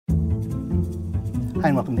Hi,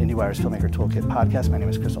 and welcome to IndieWire's Filmmaker Toolkit podcast. My name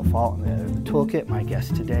is Chris O'Falt. I'm the editor of the Toolkit. My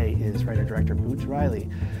guest today is writer-director Boots Riley,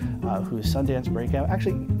 whose Sundance breakout.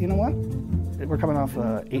 Actually, you know what? We're coming off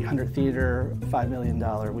a 800 theater, $5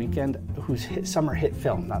 million weekend, whose summer hit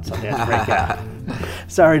film, not Sundance breakout.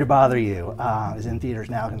 Sorry to bother you. Is in theaters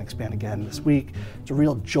now, going to expand again this week. It's a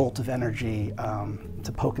real jolt of energy. It's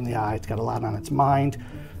a poke in the eye. It's got a lot on its mind,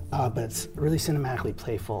 but it's really cinematically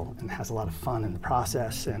playful and has a lot of fun in the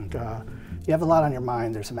process. And you have a lot on your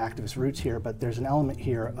mind. There's some activist roots here, but there's an element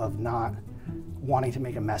here of not wanting to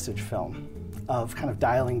make a message film, of kind of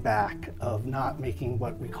dialing back, of not making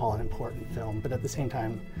what we call an important film, but at the same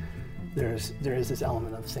time, there is this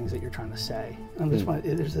element of things that you're trying to say. And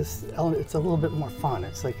there's this element. It's a little bit more fun.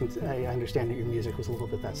 It's like I understand that your music was a little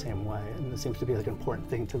bit that same way, and it seems to be like an important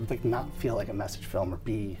thing to like not feel like a message film or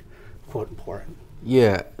be quote important.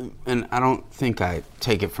 Yeah, and I don't think I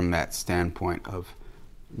take it from that standpoint of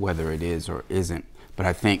whether it is or isn't, but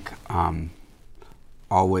I think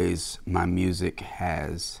always my music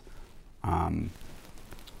is the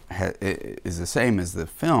same as the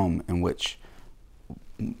film, in which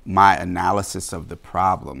my analysis of the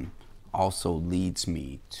problem also leads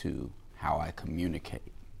me to how I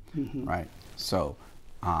communicate, right? So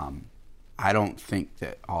I don't think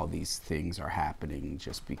that all these things are happening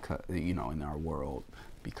just because, in our world,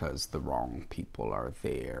 because the wrong people are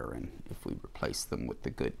there, and if we replace them with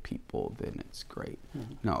the good people, then it's great.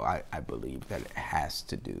 No, I believe that it has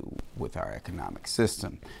to do with our economic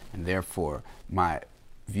system, and therefore my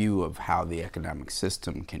view of how the economic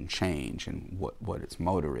system can change and what its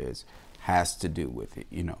motor is has to do with it,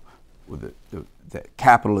 with that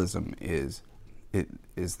capitalism is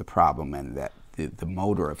the problem, and that the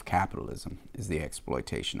motor of capitalism is the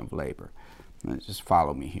exploitation of labor. Just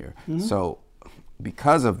follow me here. So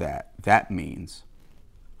because of that means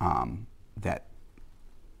that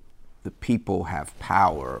the people have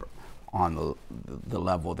power on the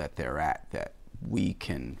level that they're at, that we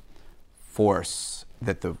can force,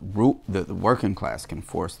 that the working class can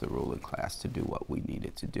force the ruling class to do what we need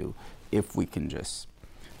it to do if we can just,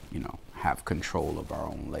 have control of our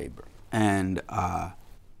own labor. And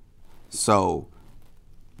so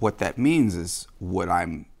what that means is what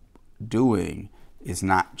I'm doing is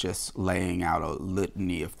not just laying out a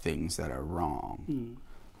litany of things that are wrong.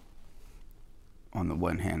 On the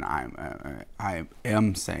one hand, I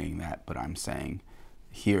am saying that, but I'm saying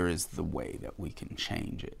here is the way that we can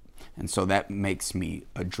change it. And so that makes me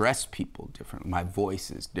address people differently. My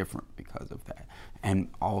voice is different because of that. And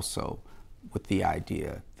also with the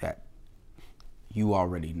idea that you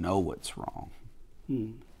already know what's wrong.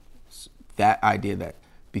 That idea that,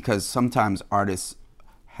 because sometimes artists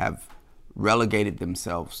have relegated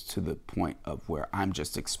themselves to the point of where I'm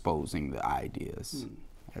just exposing the ideas,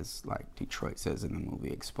 as like Detroit says in the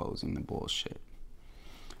movie, exposing the bullshit.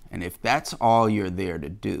 And if that's all you're there to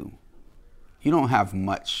do, you don't have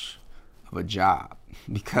much of a job,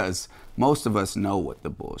 because most of us know what the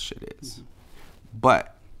bullshit is.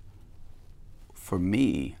 But for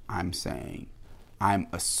me, I'm saying, I'm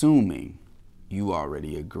assuming you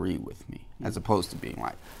already agree with me, as opposed to being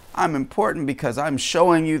like, I'm important because I'm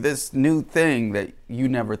showing you this new thing that you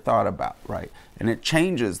never thought about, right? And it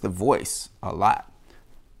changes the voice a lot.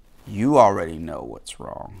 You already know what's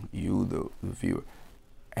wrong, you, the viewer,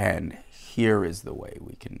 and here is the way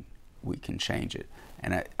we can change it.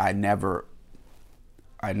 And I never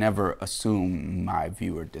assume my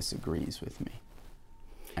viewer disagrees with me.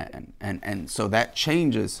 And so that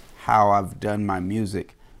changes how I've done my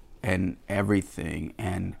music and everything.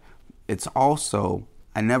 And it's also,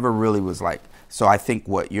 I never really was like, so I think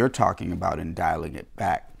what you're talking about in dialing it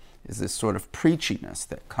back is this sort of preachiness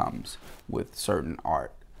that comes with certain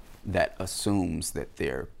art that assumes that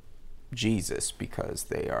they're Jesus because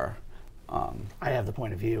they are. I have the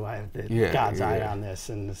point of view. I have the God's eye on this,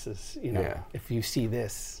 and this is, if you see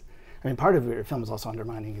this, I mean, part of your film is also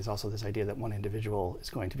undermining is also this idea that one individual is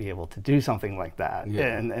going to be able to do something like that.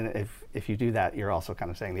 And if you do that, you're also kind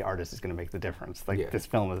of saying the artist is going to make the difference. Like this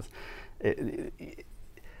film is,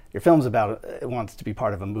 your film's about, it wants to be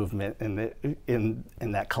part of a movement in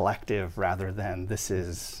that collective, rather than this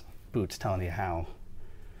is Boots telling you how,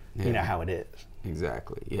 how it is.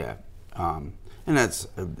 Exactly. Yeah. And that's,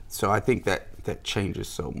 so I think that changes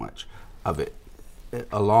so much of it.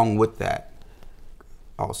 Along with that,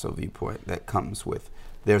 also viewpoint that comes with,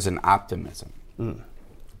 there's an optimism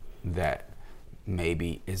that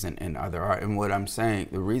maybe isn't in other art. And what I'm saying,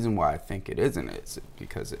 the reason why I think it isn't is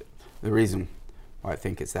because the reason why I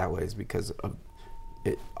think it's that way is because of,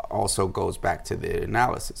 it also goes back to the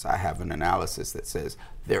analysis. I have an analysis that says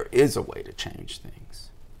there is a way to change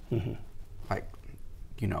things. Like,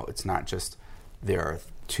 it's not just there are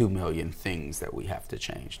 2 million things that we have to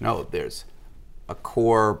change. No, there's a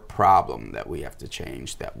core problem that we have to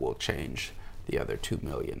change that will change the other 2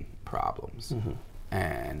 million problems. Mm-hmm.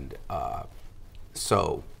 And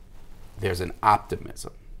so there's an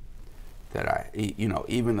optimism that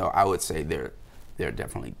even though I would say there are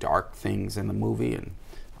definitely dark things in the movie, and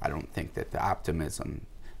I don't think that the optimism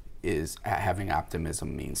is, having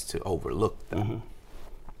optimism means to overlook them.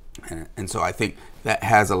 Mm-hmm. And so I think that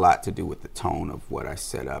has a lot to do with the tone of what I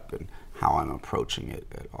set up and how I'm approaching it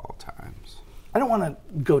at all times. I don't want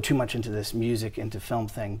to go too much into this music, into film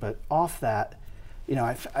thing, but off that,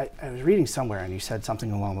 I was reading somewhere and you said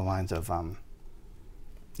something along the lines of,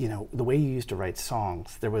 the way you used to write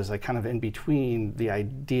songs, there was kind of in between the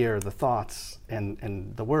idea or the thoughts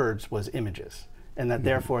and the words was images. And that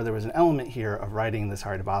therefore there was an element here of writing the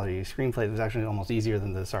Sorry to Bother You screenplay that was actually almost easier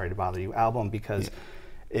than the Sorry to Bother You album because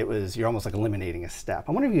you're almost like eliminating a step.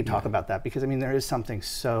 I wonder if you could talk about that because, there is something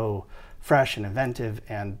so fresh and inventive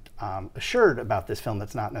and assured about this film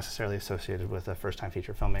that's not necessarily associated with a first-time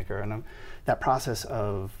feature filmmaker. And that process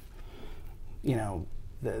of,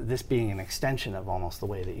 this being an extension of almost the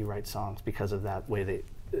way that you write songs because of that way that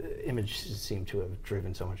images seem to have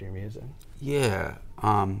driven so much of your music. Yeah.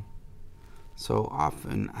 So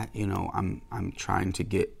often, I'm trying to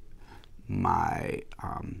get my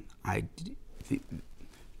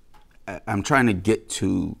I'm trying to get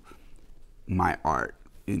to my art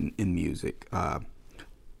in music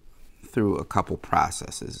through a couple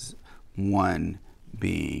processes. One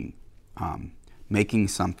being making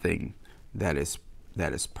something that is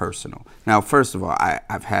personal. Now, first of all,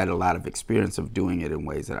 I've had a lot of experience of doing it in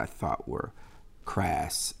ways that I thought were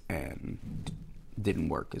crass and didn't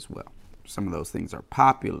work as well. Some of those things were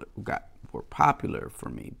popular for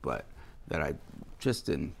me, but that I just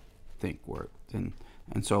didn't think worked.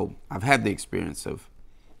 And so I've had the experience of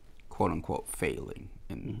quote unquote failing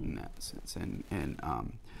in that sense.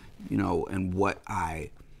 And what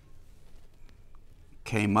I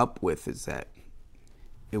came up with is that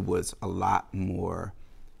it was a lot more,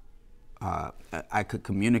 I could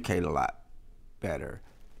communicate a lot better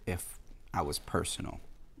if I was personal.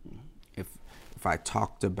 If I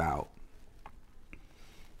talked about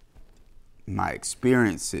my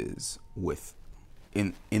experiences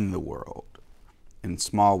in the world in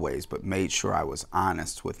small ways, but made sure I was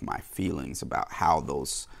honest with my feelings about how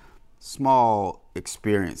those small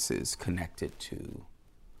experiences connected to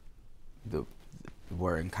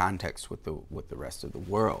were in context with the rest of the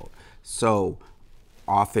world. So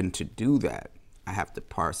often to do that, I have to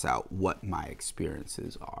parse out what my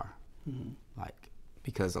experiences are. Mm-hmm.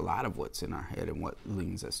 Because a lot of what's in our head and what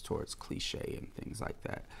leans us towards cliche and things like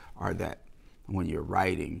that are that when you're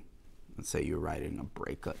writing, let's say you're writing a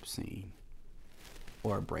breakup scene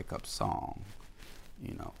or a breakup song,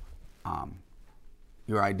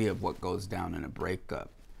 your idea of what goes down in a breakup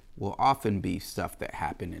will often be stuff that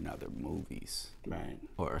happened in other movies, right,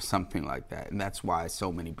 or something like that. And that's why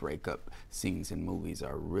so many breakup scenes in movies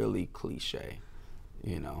are really cliche,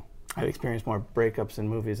 I've experienced more breakups in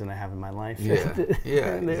movies than I have in my life.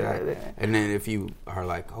 Yeah, exactly. And then if you are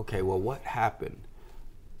like, okay, well, what happened?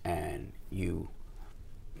 And you,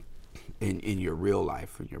 in your real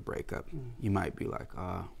life, in your breakup, you might be like,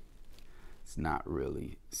 it's not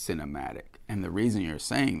really cinematic. And the reason you're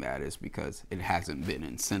saying that is because it hasn't been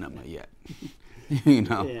in cinema yet,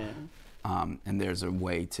 Yeah. And there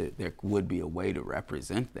would be a way to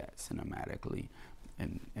represent that cinematically,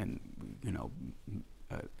 and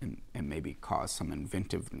maybe cause some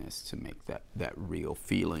inventiveness to make that real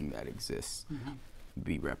feeling that exists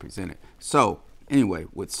be represented. So anyway,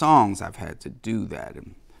 with songs, I've had to do that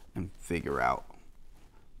and figure out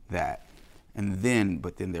that.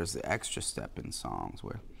 But then there's the extra step in songs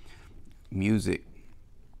where music,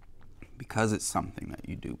 because it's something that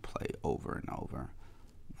you do play over and over,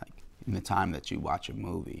 like in the time that you watch a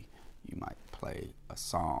movie, you might play a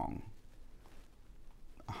song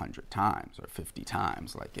 100 times or 50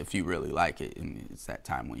 times, like if you really like it, and it's that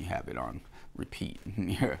time when you have it on repeat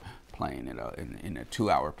and you're playing it in a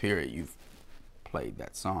 2-hour period, you've played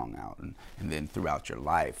that song out, and then throughout your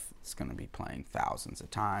life it's going to be playing thousands of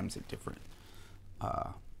times at different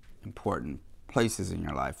important places in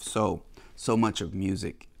your life. So much of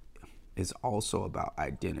music is also about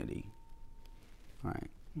identity,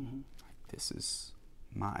 right? Mm-hmm. This is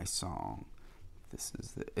my song. This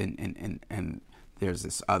is and there's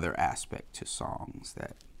this other aspect to songs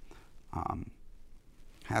that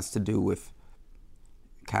has to do with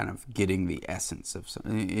kind of getting the essence of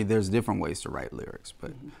something. There's different ways to write lyrics,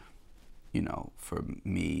 but for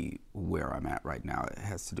me, where I'm at right now, it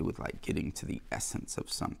has to do with like getting to the essence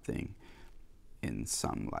of something in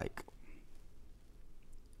some like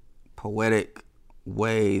poetic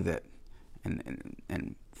way that,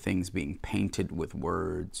 and things being painted with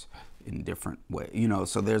words in different ways, you know,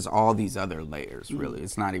 so there's all these other layers, really.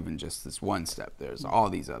 It's not even just this one step. There's all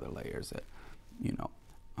these other layers that, you know,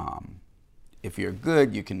 if you're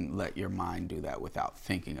good, you can let your mind do that without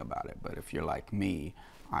thinking about it. But if you're like me,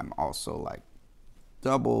 I'm also like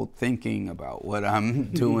double thinking about what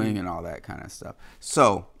I'm doing and all that kind of stuff.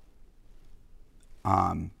 So,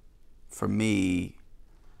 for me,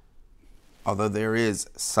 although there is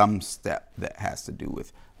some step that has to do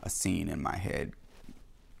with a scene in my head,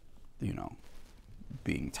 you know,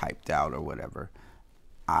 being typed out or whatever,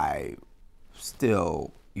 I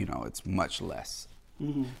still, you know, it's much less.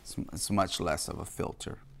 Mm-hmm. It's much less of a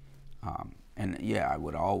filter. And yeah, I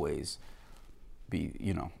would always be,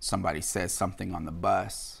 you know, somebody says something on the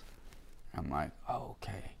bus, I'm like, oh,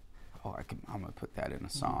 okay. Oh, I'm gonna put that in a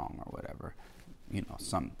song or whatever. You know,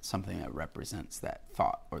 something that represents that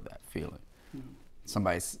thought or that feeling.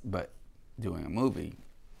 Mm-hmm. But doing a movie,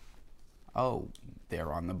 oh,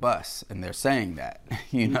 they're on the bus and they're saying that,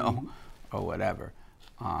 you know, or whatever.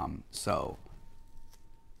 So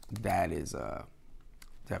that is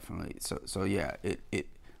definitely so yeah. It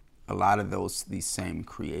a lot of these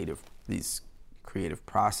creative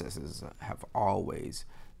processes have always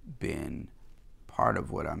been part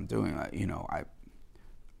of what I'm doing. You know, I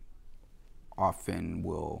often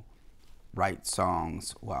will write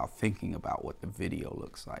songs while thinking about what the video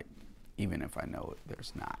looks like, even if I know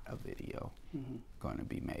there's not a video going to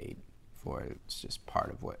be made for it. It's just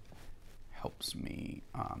part of what helps me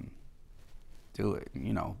do it.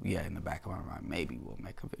 You know, yeah, in the back of my mind, maybe we'll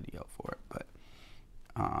make a video for it, but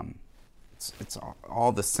it's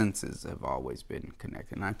all the senses have always been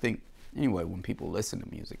connected. And I think, anyway, when people listen to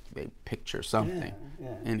music, they picture something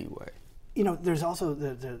anyway. You know, there's also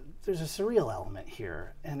there's a surreal element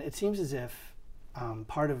here, and it seems as if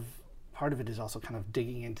part of it is also kind of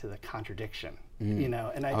digging into the contradiction. You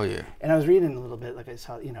know, and I was reading a little bit, like I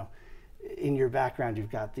saw, you know, in your background,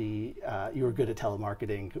 you've got you were good at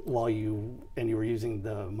telemarketing while you were using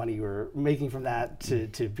the money you were making from that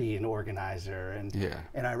to be an organizer.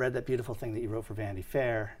 And I read that beautiful thing that you wrote for Vanity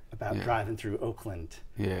Fair about driving through Oakland.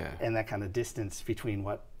 And that kind of distance between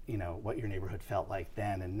what your neighborhood felt like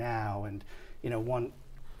then and now. And, you know, one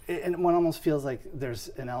almost feels like there's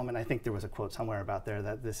an element, I think there was a quote somewhere about there,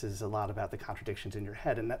 that this is a lot about the contradictions in your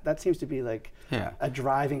head. And that seems to be like a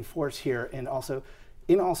driving force here. And also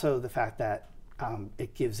the fact that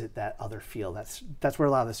it gives it that other feel. That's where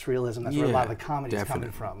a lot of this realism, that's where a lot of the comedy is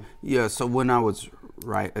coming from. Yeah, so when I was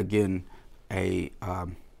again, a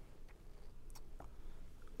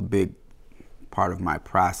big part of my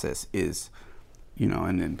process is, you know,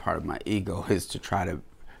 and then part of my ego is to try to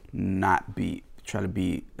be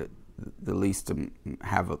the least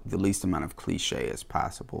amount of cliche as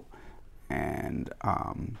possible. And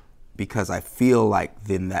because I feel like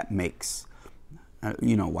then that makes,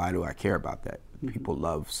 you know, why do I care about that? People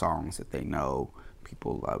love songs that they know.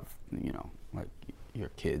 People love, you know, like your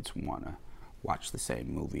kids want to watch the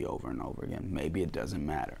same movie over and over again. Maybe it doesn't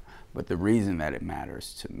matter. But the reason that it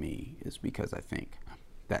matters to me is because I think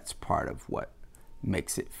that's part of what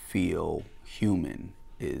makes it feel human,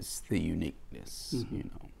 is the uniqueness, you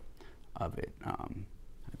know, of it. I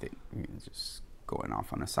think, you know, just going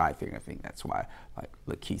off on a side thing, I think that's why like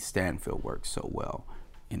Lakeith Stanfield works so well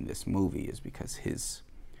in this movie, is because his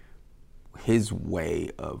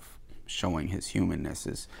way of showing his humanness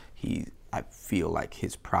is I feel like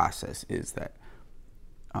his process is that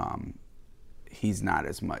he's not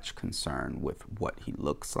as much concerned with what he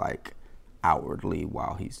looks like outwardly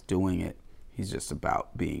while he's doing it. He's just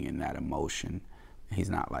about being in that emotion. He's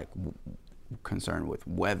not like concerned with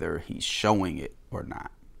whether he's showing it or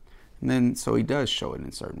not. And then, so he does show it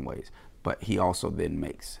in certain ways, but he also then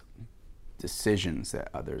makes decisions that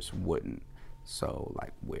others wouldn't. So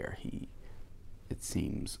like where it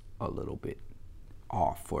seems a little bit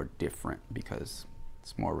off or different because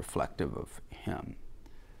it's more reflective of him,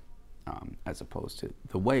 as opposed to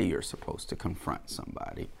the way you're supposed to confront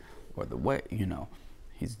somebody, or the way, you know,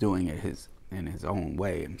 he's doing it in his own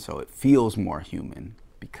way. And so it feels more human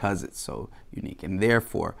because it's so unique. And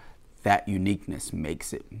therefore, that uniqueness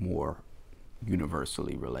makes it more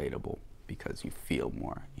universally relatable because you feel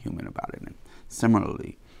more human about it. And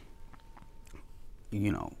similarly,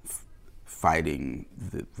 you know, fighting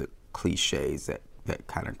the cliches that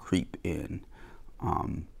kind of creep in,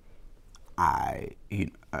 I'm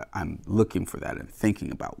looking for that and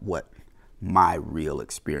thinking about what my real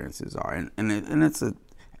experiences are, and it's a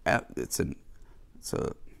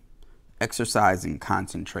exercise in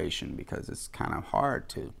concentration, because it's kind of hard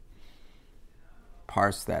to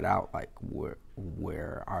parse that out, like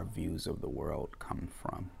where our views of the world come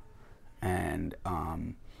from. And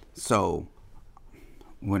so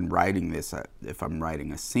when writing this, if I'm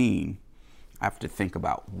writing a scene, I have to think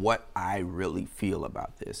about what I really feel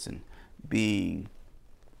about this and being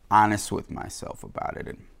honest with myself about it.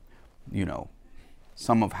 And, you know,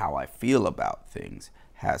 some of how I feel about things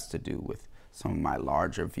has to do with some of my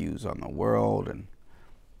larger views on the world. And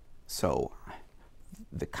so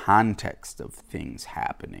the context of things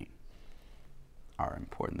happening are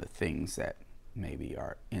important. The things that maybe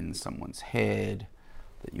are in someone's head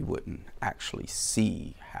that you wouldn't actually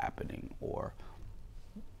see happening, or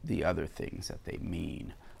the other things that they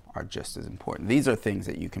mean, are just as important. These are things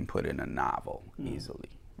that you can put in a novel easily,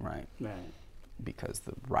 right? Right. Because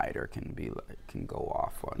the writer can go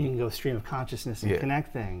off on. You can go stream of consciousness and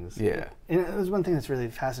connect things. Yeah. And it was one thing that's really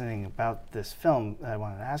fascinating about this film that I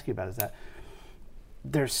wanted to ask you about, is that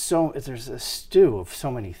there's a stew of so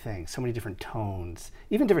many things, so many different tones,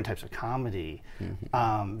 even different types of comedy.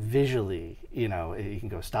 Visually, you know, you can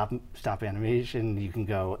go stop animation, you can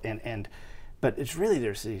go but it's really,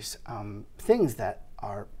 there's these things that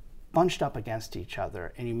are bunched up against each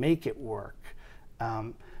other, and you make it work.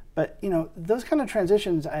 But, you know, those kind of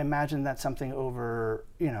transitions, I imagine that's something over,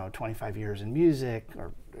 25 years in music,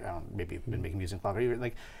 or maybe you've been making music longer,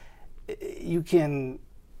 like you can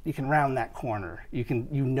round that corner.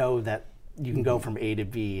 You know that you can go from A to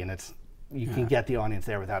B, and you can get the audience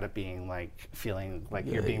there without it being like feeling like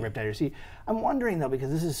you're being ripped out of your seat. I'm wondering though,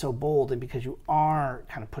 because this is so bold, and because you are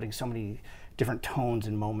kind of putting so many different tones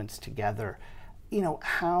and moments together,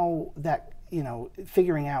 how that,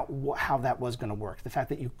 figuring out how that was going to work. The fact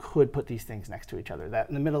that you could put these things next to each other, that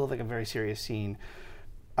in the middle of like a very serious scene,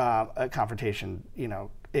 a confrontation,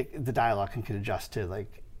 the dialogue can adjust to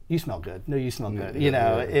like, you smell good. No, you smell good.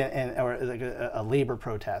 Or like a labor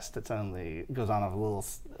protest that suddenly goes on a little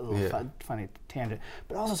funny tangent.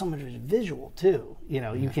 But also so much visual too.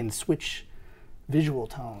 You can switch visual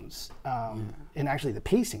tones, and actually the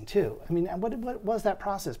pacing too. I mean, what was that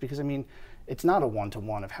process? Because I mean, it's not a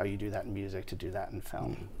one-to-one of how you do that in music to do that in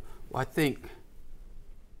film. Well, I think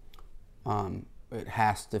it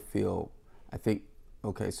has to feel. I think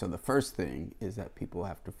so the first thing is that people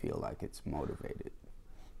have to feel like it's motivated.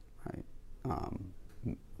 Right,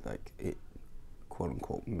 like it, quote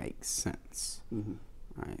unquote, makes sense.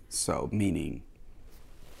 Right, so meaning,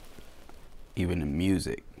 even in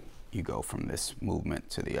music, you go from this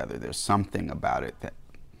movement to the other. There's something about it that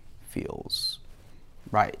feels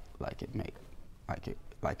right, like it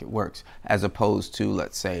works, as opposed to,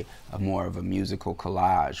 let's say, a more of a musical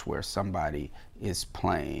collage where somebody is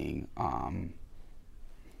playing. I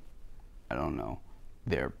don't know,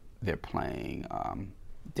 they're playing.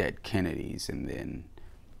 Dead Kennedys, and then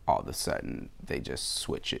all of a sudden they just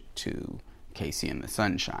switch it to Casey and the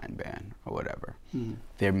Sunshine Band or whatever.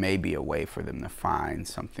 There may be a way for them to find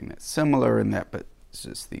something that's similar in that, but it's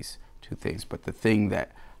just these two things. But the thing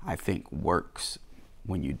that I think works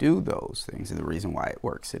when you do those things, and the reason why it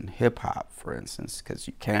works in hip hop, for instance, because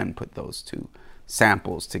you can put those two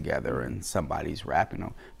samples together and somebody's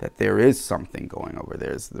rapping, that there is something going over.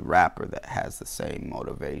 There's the rapper that has the same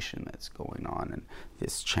motivation that's going on, and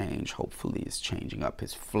this change hopefully is changing up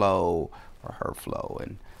his flow or her flow,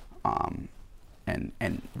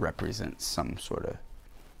 and represents some sort of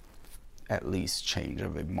at least change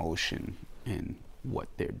of emotion in what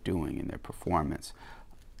they're doing in their performance.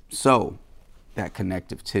 So that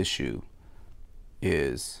connective tissue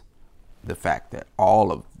is the fact that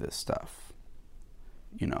all of this stuff,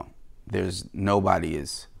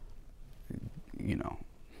 nobody's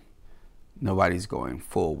going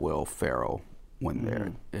full Will Ferrell when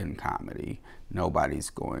they're in comedy. Nobody's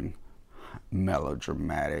going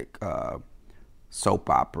melodramatic soap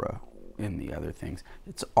opera in the other things.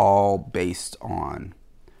 It's all based on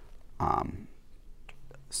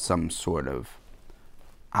some sort of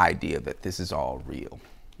idea that this is all real.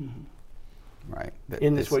 Right.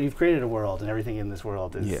 In this world, you've created a world, and everything in this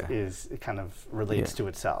world is it kind of relates to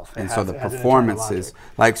itself. And so the performances,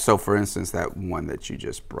 like, so for instance, that one that you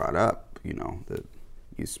just brought up, that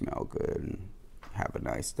you smell good and have a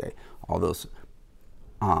nice day, all those,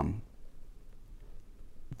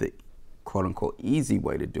 the quote unquote easy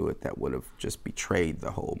way to do it that would have just betrayed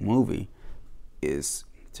the whole movie is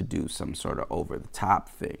to do some sort of over the top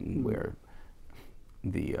thing where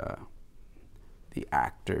the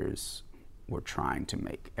actors were trying to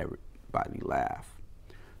make everybody laugh.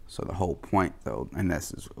 So the whole point, though, and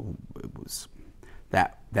that's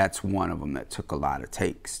one of them that took a lot of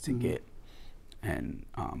takes to get, and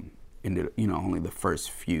only the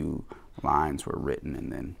first few lines were written,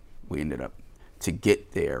 and then we ended up, to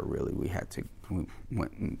get there, really, we had to we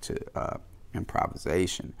went into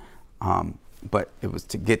improvisation. But it was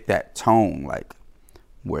to get that tone, like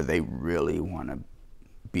where they really want to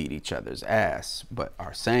beat each other's ass, but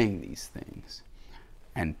are saying these things,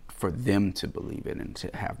 and for them to believe it and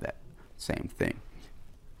to have that same thing.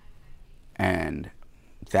 And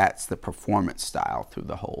that's the performance style through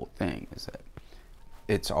the whole thing, is that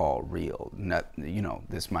it's all real. Not, you know,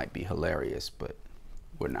 this might be hilarious, but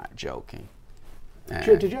we're not joking.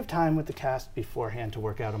 Did you have time with the cast beforehand to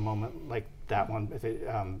work out a moment like that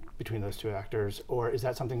one between those two actors, or is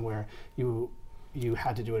that something where you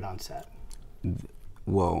had to do it on set?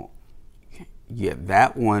 Well, yeah,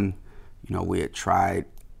 that one, you know, we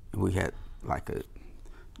had like a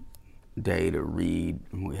day to read,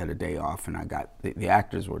 and we had a day off, and the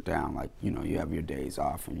actors were down, like, you know, you have your days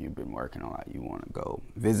off and you've been working a lot, you want to go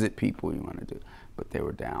visit people, you want to do, but they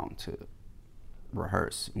were down to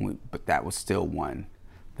rehearse. But that was still one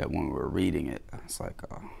that when we were reading it, I was like,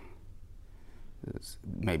 oh,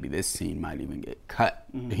 maybe this scene might even get cut,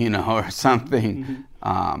 you know, or something.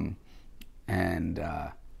 And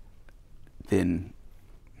then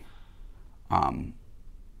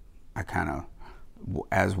I kind of,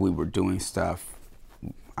 as we were doing stuff,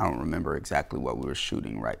 I don't remember exactly what we were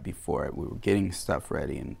shooting right before it. We were getting stuff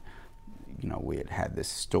ready, and, you know, we had this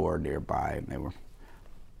store nearby, and they were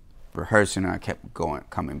rehearsing, and I kept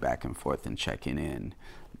coming back and forth and checking in. And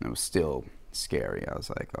it was still scary. I was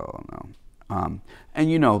like, oh no.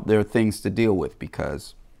 And, you know, there are things to deal with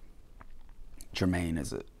because Jermaine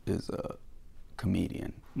is a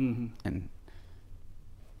comedian, and,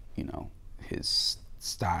 you know, his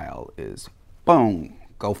style is boom,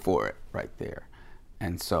 go for it right there.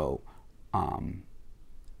 And so,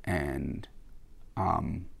 and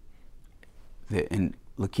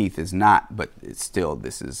Lakeith is not, but it's still,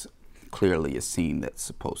 this is clearly a scene that's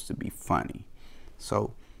supposed to be funny.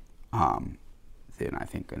 So then I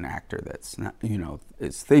think an actor that's not, you know,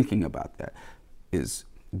 is thinking about that is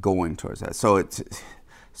going towards that.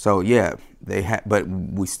 So yeah, but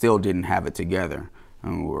we still didn't have it together,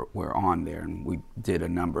 and we're on there, and we did a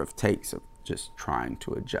number of takes of just trying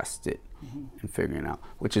to adjust it and figuring out,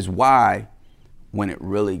 which is why when it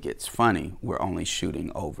really gets funny, we're only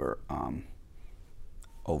shooting over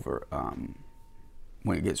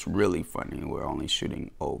when it gets really funny, we're only shooting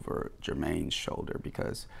over Jermaine's shoulder,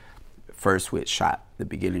 because first we had shot the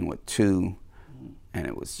beginning with 2, and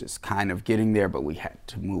it was just kind of getting there, but we had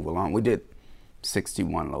to move along. We did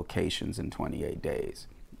 61 locations in 28 days.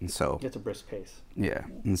 And so it's a brisk pace. Yeah.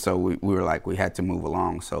 And so we were like, we had to move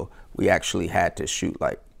along. So we actually had to shoot,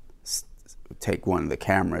 like, take one of the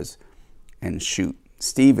cameras and shoot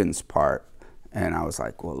Steven's part. And I was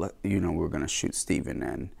like, well, you know, we're going to shoot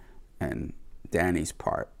Steven and Danny's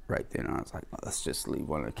part right then. And I was like, well, let's just leave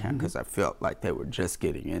one of the cameras, because I felt like they were just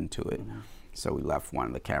getting into it. So we left one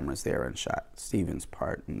of the cameras there and shot Steven's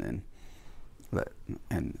part, and then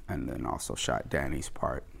and then also shot Danny's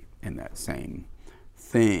part in that same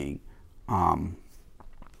thing.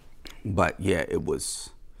 But yeah, it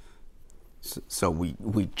was, so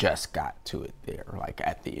we just got to it there, like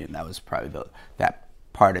at the end. That was probably that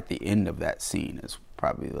part at the end of that scene is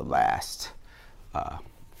probably the last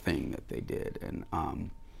thing that they did.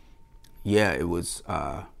 And yeah, it was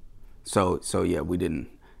so yeah, we didn't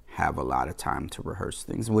have a lot of time to rehearse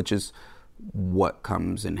things, which is what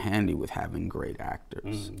comes in handy with having great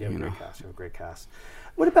actors. You have a great cast.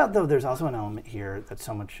 What about, though, there's also an element here that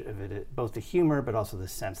so much of it, both the humor, but also the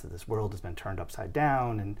sense that this world has been turned upside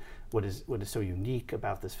down, and what is so unique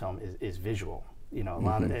about this film is visual. You know, a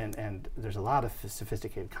lot of, and there's a lot of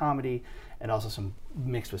sophisticated comedy, and also some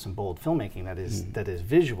mixed with some bold filmmaking that is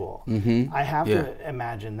visual. I have to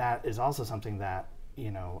imagine that is also something that,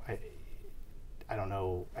 you know, I don't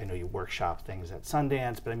know, I know you workshop things at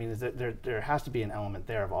Sundance, but I mean, there has to be an element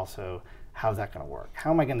there of also, how's that going to work?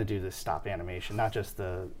 How am I going to do this stop animation? Not just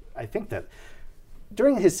I think that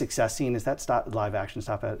during his success scene, is that live action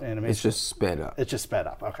stop animation? It's just sped up. It's just sped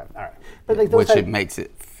up, okay, all right. But like those it makes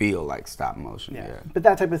it feel like stop motion, yeah. But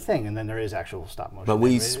that type of thing, and then there is actual stop motion.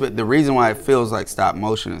 But the reason why it feels like stop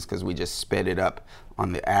motion is because we just sped it up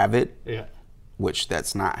on the Avid. Yeah. Which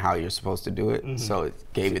that's not how you're supposed to do it. So it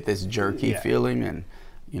gave it this jerky feeling, and,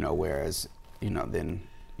 you know, whereas, you know, then,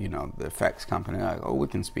 you know, the effects company, like, oh, we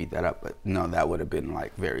can speed that up, but no, that would have been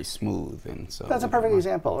like very smooth. And so that's a perfect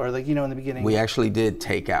example. Or like, you know, in the beginning, we actually did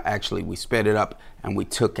we sped it up, and we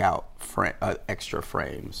took out extra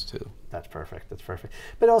frames too. That's perfect.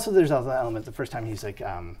 But also there's also the element, the first time he's like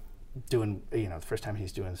doing, you know, the first time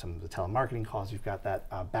he's doing some of the telemarketing calls, you've got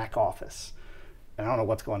that back office. I don't know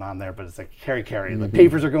what's going on there, but it's like carry. The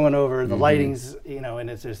papers are going over, the lighting's, you know, and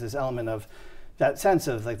there's this element of that sense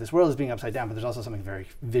of like this world is being upside down, but there's also something very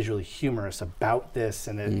visually humorous about this,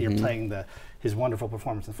 and you're playing his wonderful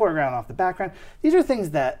performance in the foreground off the background. These are things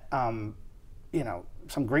that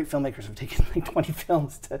some great filmmakers have taken like 20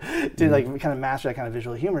 films to like kind of master that kind of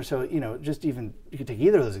visual humor. So just even you could take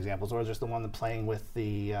either of those examples, or just the one that playing with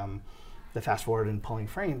the fast forward and pulling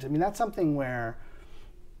frames. I mean, that's something where,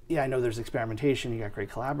 I know there's experimentation, you got great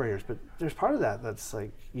collaborators, but there's part of that that's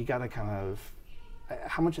like you got to kind of.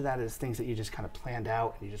 How much of that is things that you just kind of planned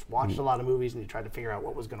out and you just watched a lot of movies and you tried to figure out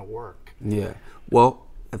what was going to work? Yeah. Well,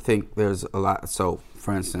 I think there's a lot. So,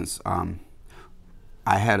 for instance, I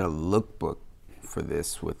had a lookbook for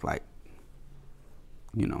this with like,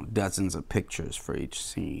 dozens of pictures for each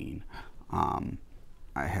scene. I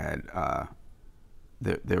had I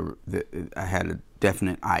had a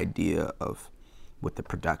definite idea of, with the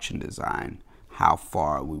production design, how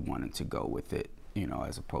far we wanted to go with it.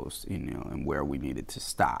 As opposed to, and where we needed to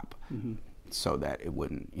stop, so that it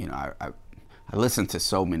wouldn't, I listened to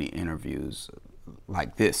so many interviews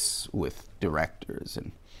like this with directors,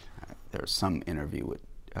 and there's some interview with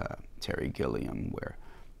Terry Gilliam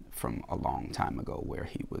from a long time ago, where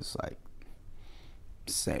he was like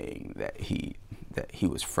saying that he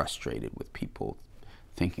was frustrated with people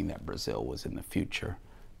thinking that Brazil was in the future,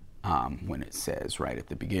 when it says right at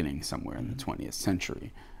the beginning somewhere in the 20th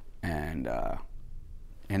century,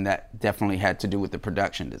 and that definitely had to do with the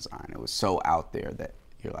production design. It was so out there that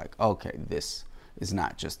you're like, okay, this is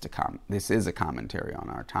not just this is a commentary on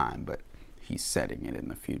our time, but he's setting it in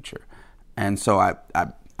the future. And so I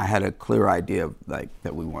had a clear idea of like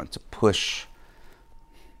that we wanted to push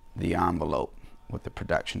the envelope with the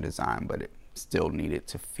production design, but it still needed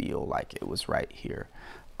to feel like it was right here.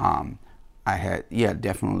 I had,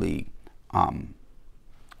 definitely,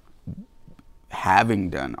 having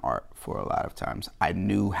done art for a lot of times, I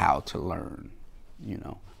knew how to learn,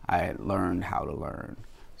 I had learned how to learn.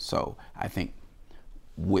 So I think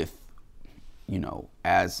with,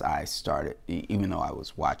 as I started, even though I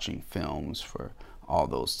was watching films for all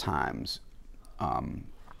those times,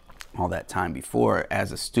 all that time before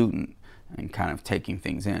as a student and kind of taking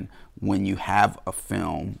things in, when you have a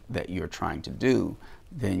film that you're trying to do,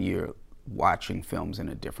 then you're watching films in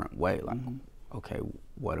a different way. Like, okay,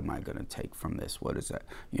 what am I going to take from this? What is that?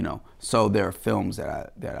 So there are films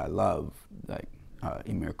that I love, like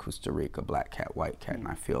Emir Kusturica, Black Cat, White Cat, and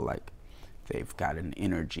I feel like they've got an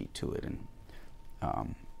energy to it,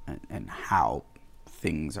 and how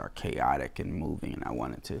things are chaotic and moving, and I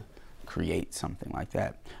wanted to create something like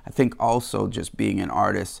that. I think also just being an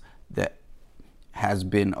artist that has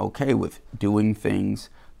been okay with doing things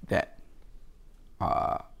that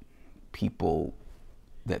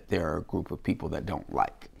that there are a group of people that don't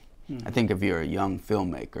like. I think if you're a young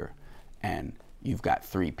filmmaker and you've got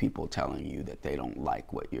 3 people telling you that they don't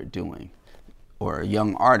like what you're doing, or a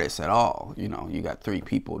young artist at all, you got 3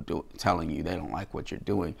 people telling you they don't like what you're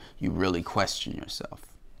doing, you really question yourself.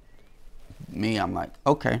 Me, I'm like,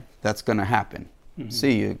 okay, that's gonna happen.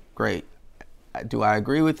 See you, great. Do I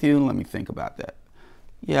agree with you? Let me think about that.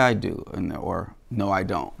 Yeah, I do, or no, I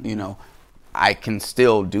don't. I can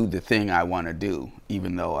still do the thing I want to do,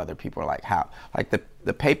 even though other people are like, how? Like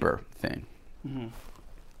the paper thing.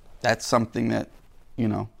 That's something that,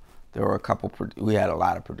 there were we had a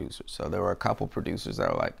lot of producers. So there were a couple producers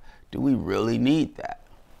that were like, do we really need that?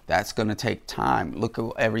 That's going to take time. Look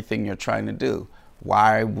at everything you're trying to do.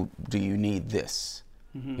 Why do you need this?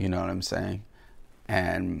 You know what I'm saying?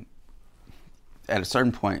 And at a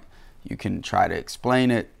certain point, you can try to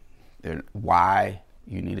explain it, why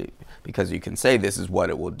you need it, because you can say this is what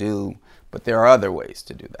it will do, but there are other ways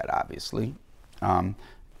to do that, obviously. And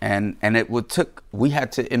we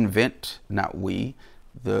had to invent,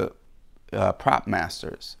 the prop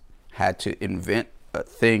masters had to invent a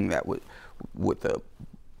thing that would, with a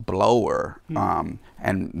blower,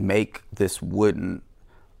 and make this wooden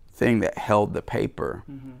thing that held the paper,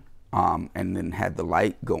 and then had the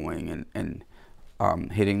light going and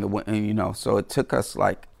hitting the, so it took us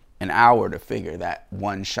like an hour to figure that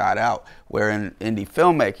one shot out. Where in indie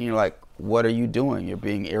filmmaking, you're like, what are you doing? You're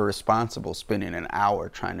being irresponsible, spending an hour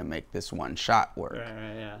trying to make this one shot work.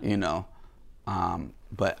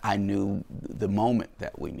 But I knew the moment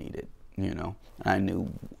that we needed, and I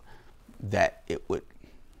knew that it would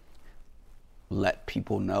let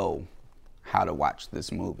people know how to watch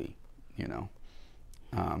this movie,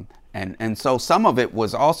 and so some of it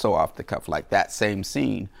was also off the cuff, like that same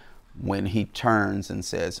scene when he turns and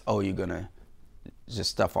says, oh, you're gonna just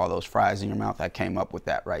stuff all those fries in your mouth. I came up with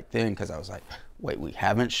that right then because I was like, wait, we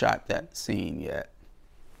haven't shot that scene yet.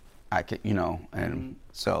 I could,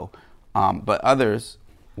 so, but other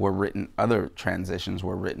transitions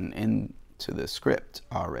were written into to the script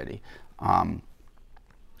already.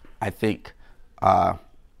 I think,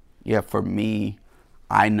 for me,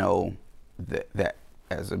 I know that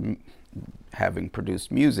having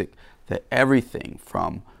produced music, that everything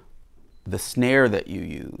from the snare that you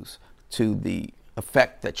use to the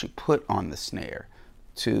effect that you put on the snare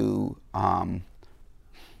to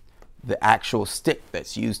the actual stick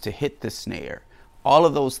that's used to hit the snare, all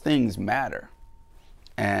of those things matter.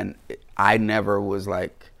 And I never was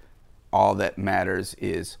like, all that matters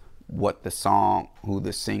is what the song, who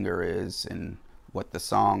the singer is, and what the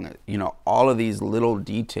song, all of these little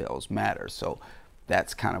details matter. So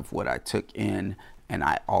that's kind of what I took in. And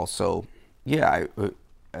I also, I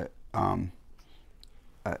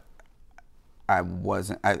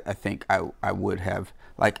think I would have,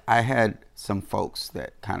 like, I had some folks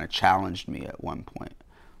that kind of challenged me at one point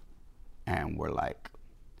and were like,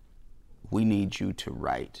 we need you to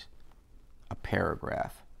write a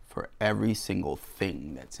paragraph for every single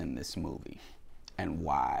thing that's in this movie and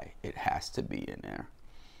why it has to be in there.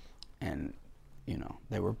 And,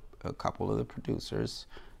 there were a couple of the producers.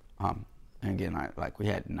 And again, we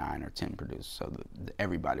had 9 or 10 producers, so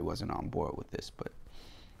everybody wasn't on board with this, but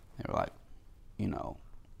they were like,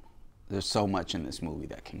 there's so much in this movie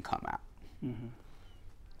that can come out. Mm-hmm.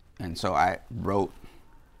 And so I wrote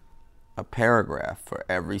a paragraph for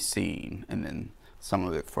every scene, and then some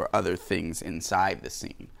of it for other things inside the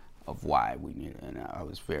scene of why we needed it. And I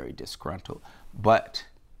was very disgruntled. But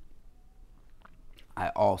I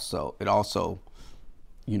also,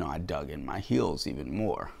 I dug in my heels even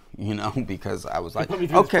more, because I was like, you put me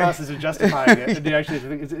through this process of justifying it. And you actually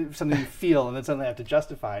think it's something you feel, and then suddenly I have to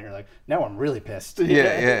justify it, and you're like, now I'm really pissed.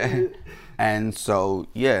 Yeah. And so,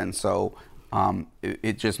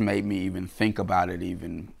 it just made me even think about it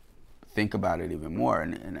even more.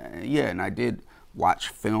 And I did watch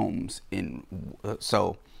films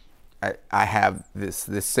so I have this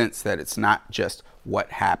sense that it's not just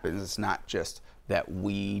what happens, it's not just that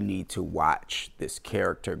we need to watch this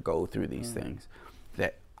character go through these things,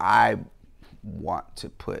 that I want to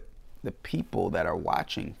put the people that are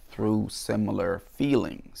watching through similar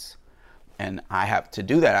feelings. And I have to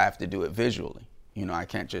do that. I have to do it visually. I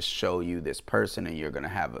can't just show you this person and you're going to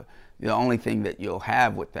have the only thing that you'll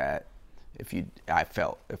have with that, if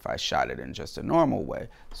I shot it in just a normal way,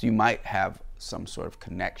 so you might have some sort of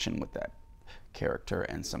connection with that character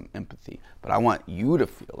and some empathy, but I want you to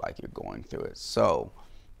feel like you're going through it. So,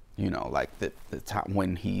 like the time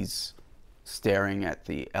when he's staring at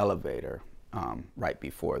the elevator right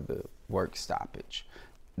before the work stoppage,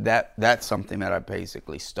 that's something that I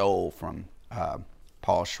basically stole from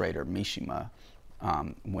Paul Schrader Mishima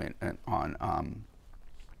when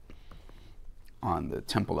on the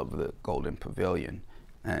Temple of the Golden Pavilion.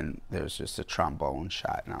 And there's just a trombone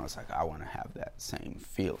shot, and I was like, I want to have that same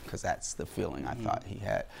feel, because that's the feeling I thought he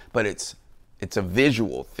had. But it's a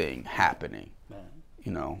visual thing happening.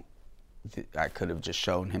 I could have just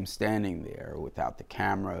shown him standing there without the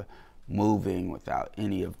camera moving, without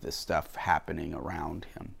any of the stuff happening around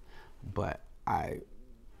him. But I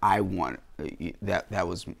want that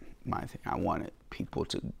was my thing. I wanted people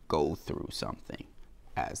to go through something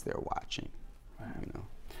as they're watching.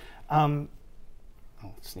 Right.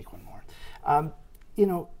 I'll sneak one more.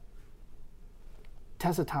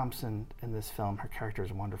 Tessa Thompson in this film, her character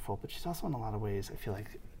is wonderful, but she's also in a lot of ways, I feel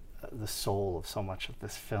like, the soul of so much of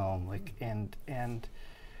this film.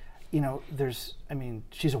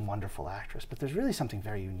 She's a wonderful actress, but there's really something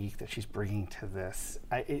very unique that she's bringing to this.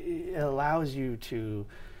 It allows you to,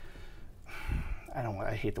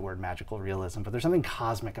 I hate the word magical realism, but there's something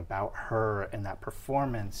cosmic about her and that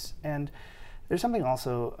performance. And there's something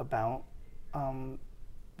also about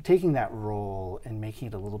taking that role and making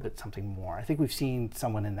it a little bit something more. I think we've seen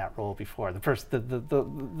someone in that role before.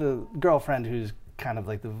 The girlfriend who's kind of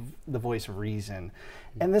like the voice of reason.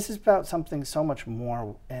 And this is about something so much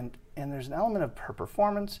more. And there's an element of her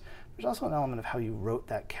performance. There's also an element of how you wrote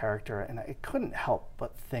that character. And I couldn't help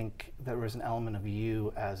but think there was an element of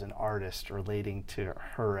you as an artist relating to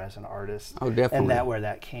her as an artist. Oh, definitely. And where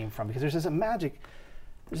that came from. Because there's this magic.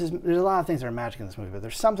 There's a lot of things that are magic in this movie, but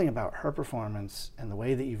there's something about her performance and the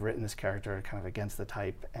way that you've written this character kind of against the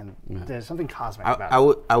type, and there's something cosmic about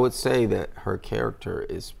it. I would say that her character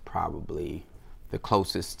is probably the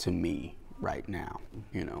closest to me right now,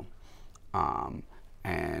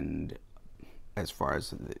 and as far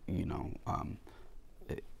as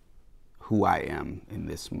who I am in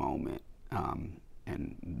this moment,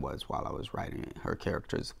 and was while I was writing it, her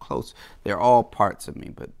character is close. They're all parts of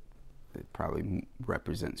me, but it probably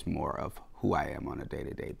represents more of who I am on a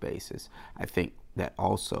day-to-day basis. I think that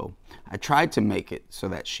also, I tried to make it so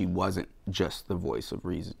that she wasn't just the voice of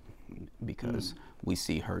reason, because we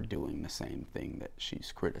see her doing the same thing that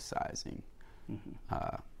she's criticizing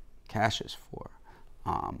Cassius for,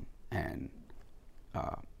 and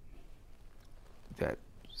that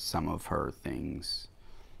some of her things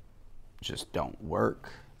just don't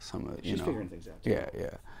work. Some of she's figuring things out.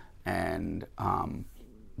 Yeah, and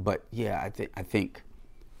but yeah, I think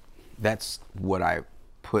that's what I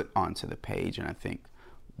put onto the page, and I think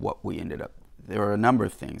what we ended up. There were a number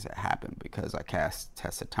of things that happened because I cast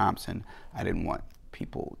Tessa Thompson. I didn't want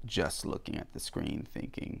people just looking at the screen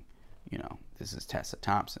thinking, this is Tessa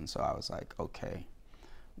Thompson. So I was like, okay,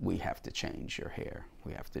 we have to change your hair.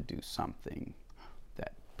 We have to do something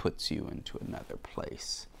that puts you into another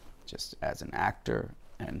place, just as an actor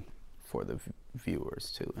and for the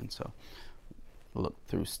viewers too. And so looked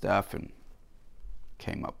through stuff and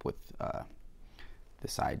came up with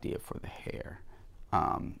this idea for the hair,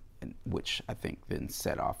 which I think then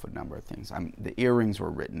set off a number of things. The earrings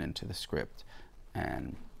were written into the script,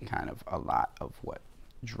 and kind of a lot of what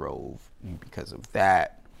drove, because of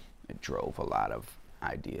that, it drove a lot of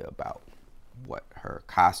idea about what her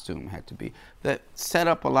costume had to be. That set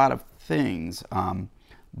up a lot of things,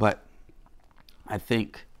 but I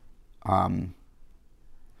think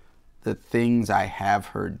the things I have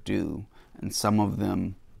her do, and some of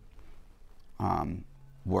them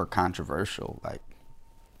were controversial, like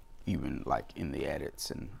even like in the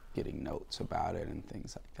edits and getting notes about it and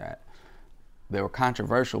things like that. They were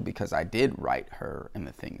controversial because I did write her and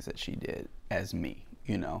the things that she did as me,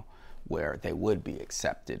 where they would be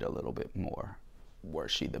accepted a little bit more were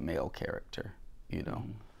she the male character,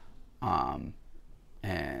 and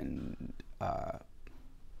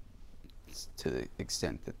to the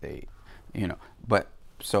extent that they, but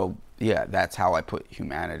so yeah, that's how I put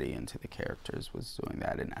humanity into the characters, was doing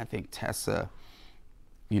that. And I think Tessa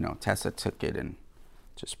took it and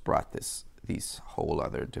just brought these whole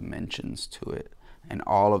other dimensions to it, and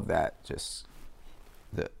all of that, just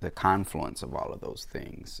the confluence of all of those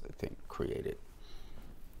things, I think, created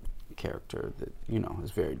a character that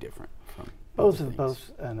is very different from both,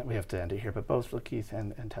 and we have to end it here, but both Lakeith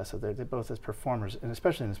and Tessa, they're both as performers, and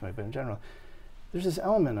especially in this movie, but in general, there's this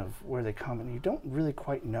element of where they come and you don't really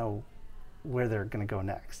quite know where they're going to go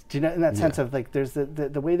next. Do you know, in that sense of like, there's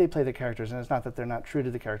the way they play the characters, and it's not that they're not true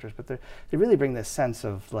to the characters, but they really bring this sense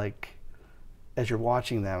of like, as you're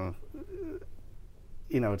watching them,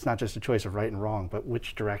 it's not just a choice of right and wrong, but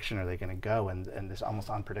which direction are they going to go, and this almost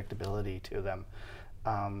unpredictability to them.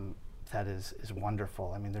 That is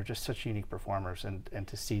wonderful. I mean, they're just such unique performers, and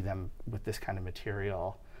to see them with this kind of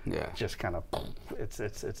material, just kind of, it's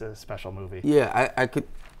a special movie. Yeah, I could.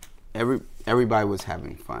 Everybody was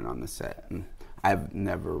having fun on the set, and I've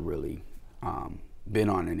never really been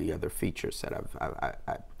on any other feature set.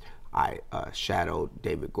 I shadowed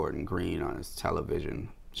David Gordon Green on his television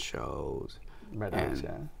shows,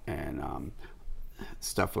 and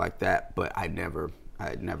stuff like that. But I had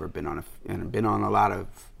never been on a lot of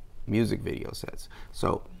music video sets.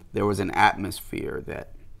 So there was an atmosphere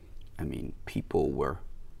that, people were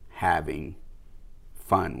having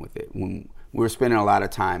fun with it. When we were spending a lot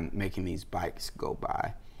of time making these bikes go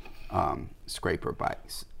by, scraper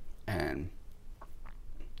bikes, and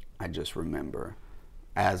I just remember,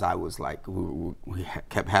 as I was like, we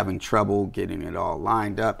kept having trouble getting it all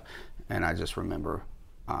lined up, and I just remember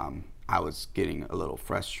I was getting a little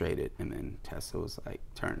frustrated, and then Tessa was like,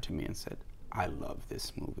 turned to me and said, "I love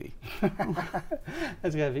this movie."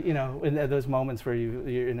 That's gotta be, in those moments where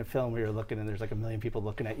you're in a film where you're looking and there's like a million people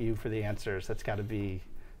looking at you for the answers. That's got to be,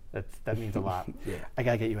 that means a lot. Yeah. I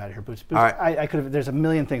gotta get you out of here, Boots. All right. I could have. There's a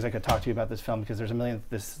million things I could talk to you about this film, because there's a million.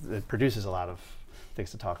 It produces a lot of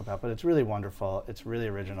things to talk about, but it's really wonderful. It's really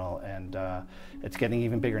original, and it's getting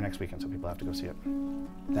even bigger next weekend, so people have to go see it.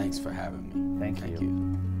 Thanks for having me. Thank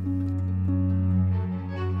you.